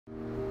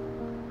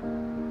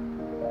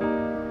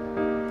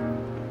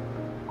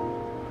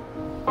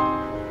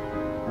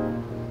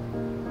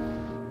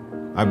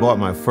I bought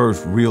my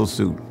first real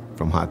suit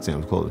from Hot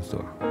Sam's clothing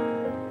store.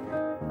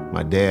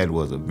 My dad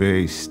was a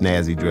very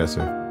snazzy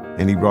dresser,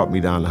 and he brought me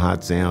down to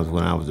Hot Sam's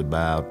when I was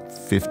about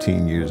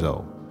 15 years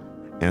old.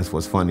 And it's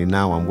what's funny,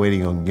 now I'm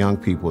waiting on young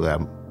people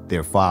that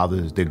their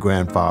fathers, their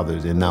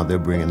grandfathers, and now they're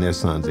bringing their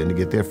sons in to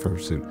get their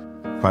first suit.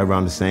 Probably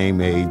around the same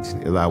age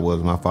as I was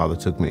when my father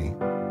took me.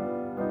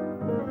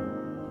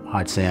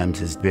 Hot Sam's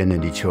has been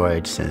in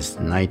Detroit since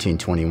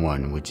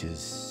 1921, which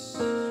is,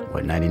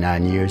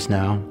 99 years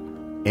now?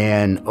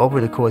 And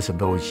over the course of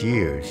those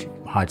years,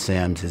 Hot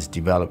Sam's has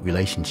developed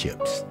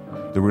relationships.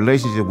 The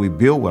relationship we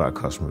build with our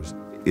customers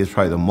is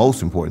probably the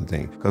most important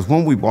thing. Because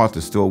when we bought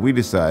the store, we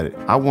decided,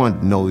 I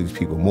want to know these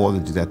people more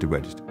than just at the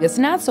register. It's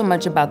not so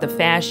much about the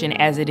fashion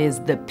as it is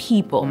the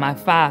people. My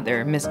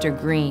father, Mr.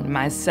 Green,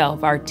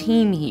 myself, our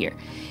team here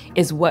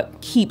is what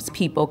keeps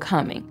people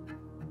coming.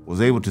 Was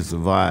able to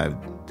survive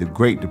the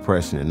Great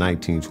Depression in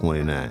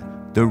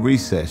 1929, the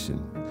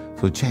recession.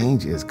 So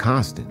change is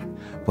constant.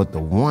 But the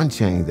one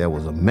change that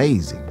was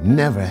amazing,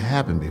 never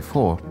happened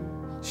before,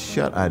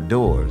 shut our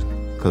doors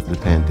because of the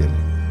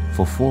pandemic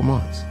for 4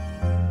 months.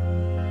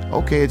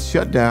 Okay, it's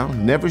shut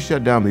down, never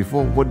shut down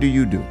before. What do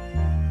you do?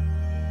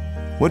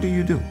 What do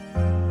you do?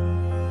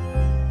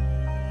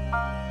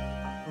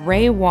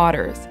 Ray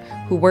Waters,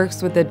 who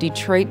works with the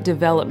Detroit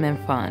Development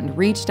Fund,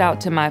 reached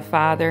out to my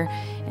father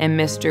and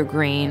Mr.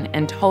 Green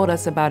and told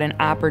us about an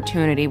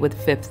opportunity with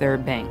Fifth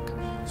Third Bank.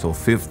 So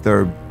Fifth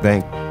Third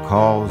Bank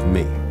calls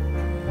me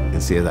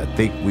and says, I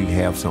think we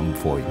have something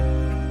for you.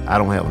 I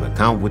don't have an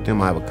account with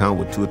them. I have an account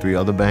with 2 or 3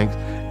 other banks,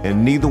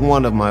 and neither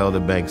one of my other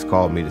banks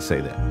called me to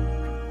say that.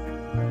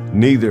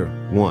 Neither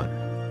one.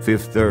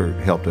 Fifth Third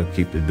helped us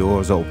keep the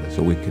doors open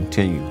so we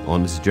continue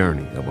on this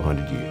journey of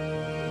 100 years.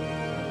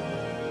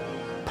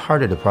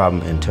 Part of the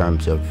problem in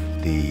terms of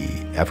the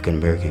African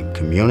American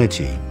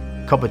community,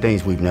 a couple of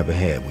things we've never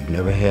had. We've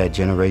never had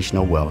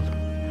generational wealth,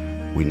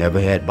 we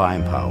never had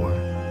buying power,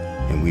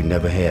 and we've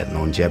never had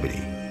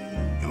longevity,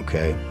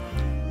 okay?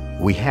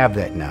 We have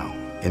that now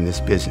in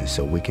this business,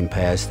 so we can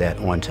pass that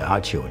on to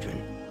our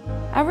children.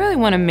 I really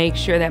want to make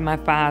sure that my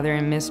father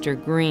and Mr.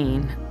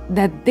 Green,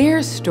 that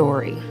their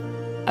story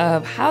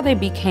of how they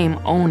became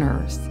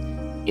owners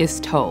is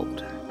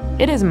told.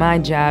 It is my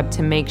job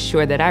to make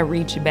sure that I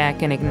reach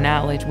back and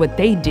acknowledge what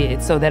they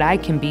did so that I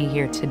can be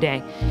here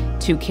today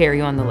to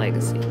carry on the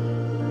legacy.